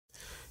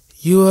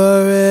You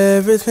are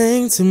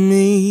everything to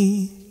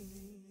me.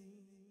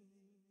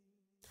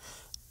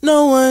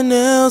 No one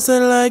else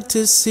I'd like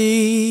to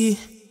see.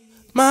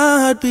 My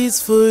heart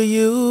beats for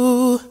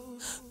you.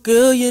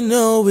 Girl, you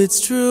know it's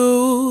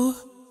true.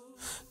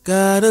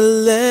 Gotta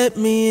let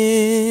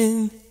me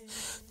in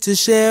to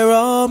share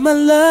all my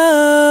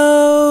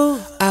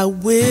love. I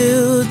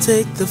will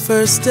take the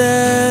first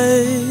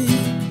step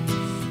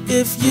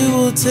if you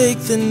will take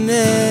the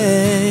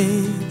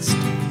next.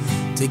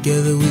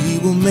 Together we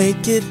will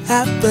make it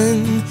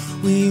happen.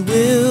 We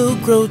will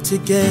grow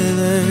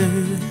together.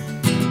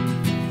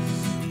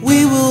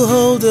 We will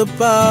hold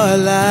up our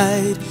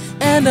light,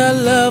 and our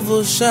love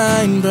will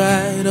shine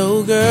bright.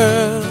 Oh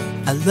girl,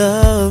 I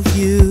love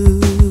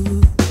you.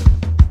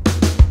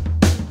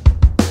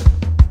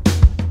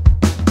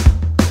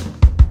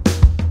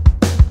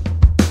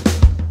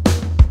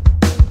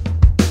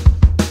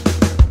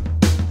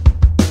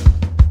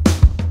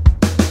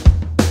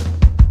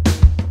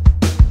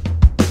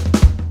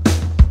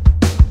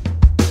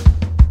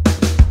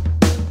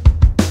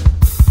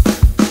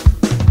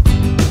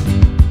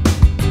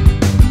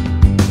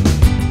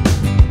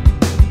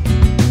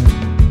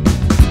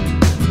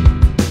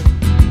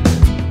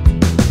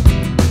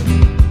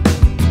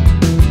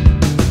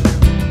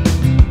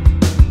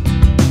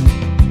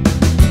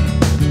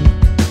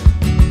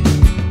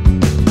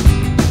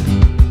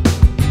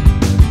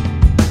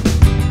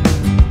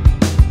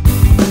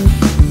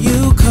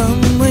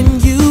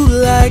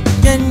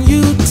 And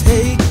you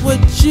take what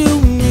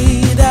you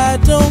need, I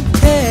don't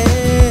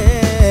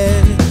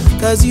care,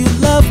 'cause you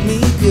love me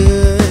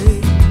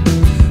good.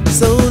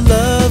 So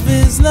love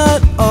is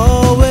not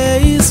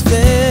always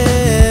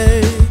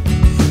fair,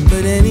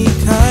 but any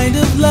kind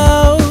of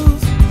love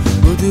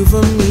will do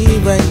for me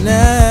right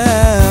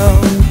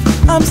now.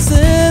 I'm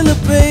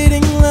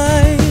celebrating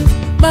life,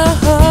 my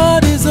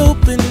heart is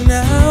open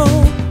now.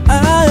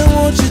 I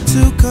want you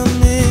to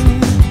come in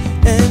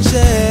and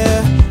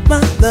share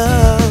my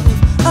love.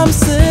 I'm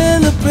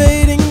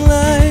celebrating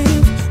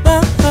life,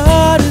 my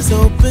heart is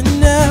open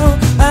now.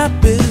 I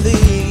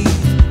believe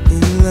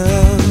in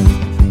love.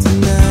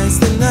 Tonight's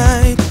the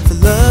night for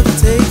love to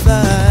take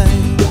flight.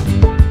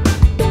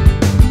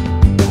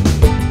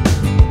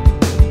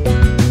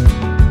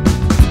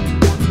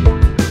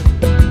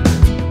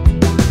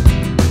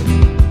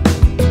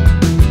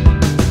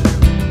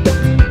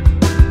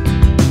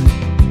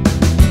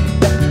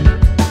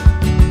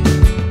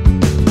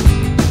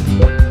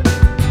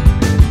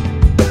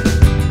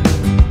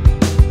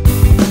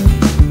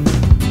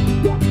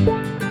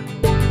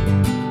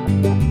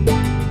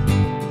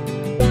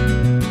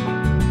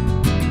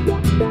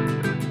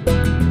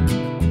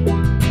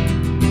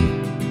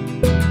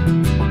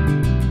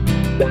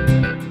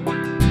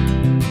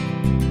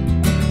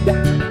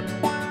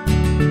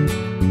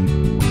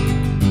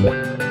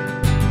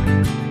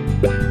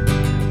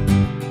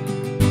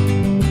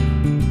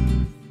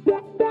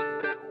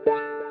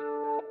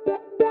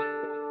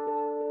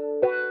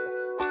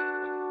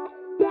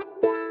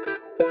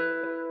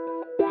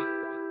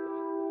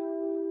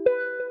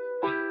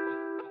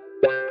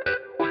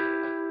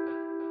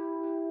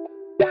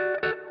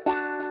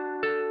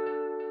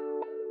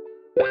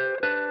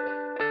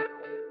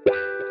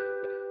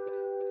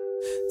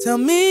 Tell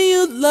me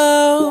you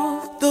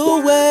love the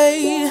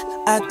way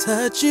I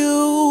touch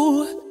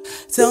you.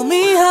 Tell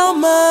me how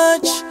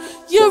much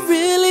you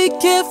really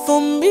care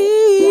for me.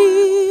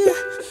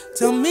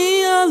 Tell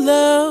me I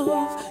love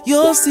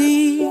your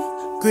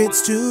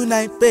secrets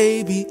tonight,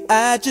 baby.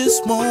 I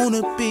just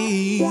wanna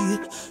be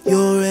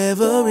your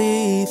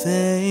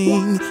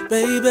everything,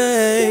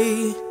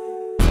 baby.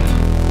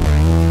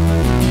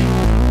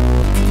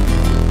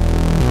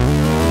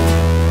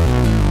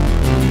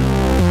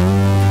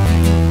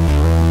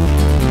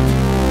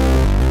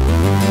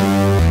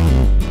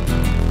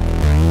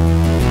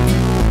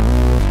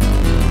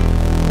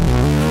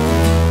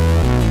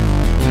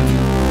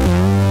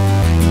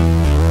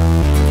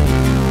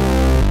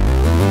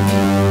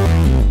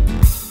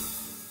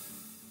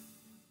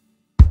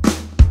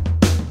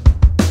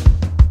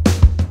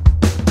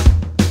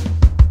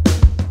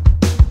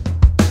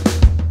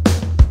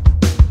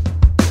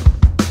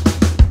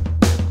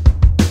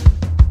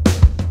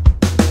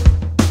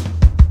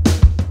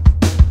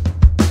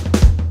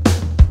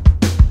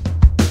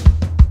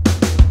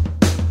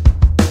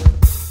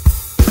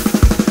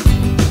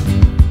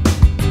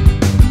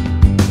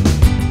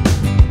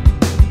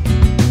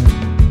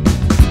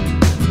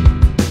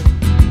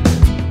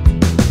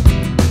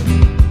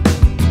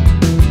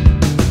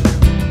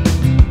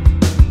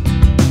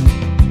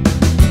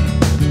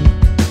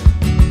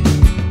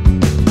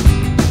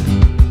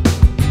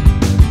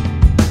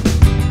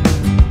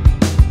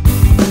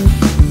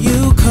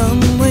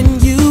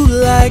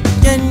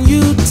 And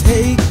you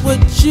take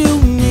what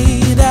you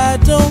need, I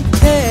don't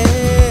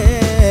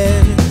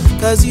care,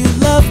 'cause you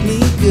love me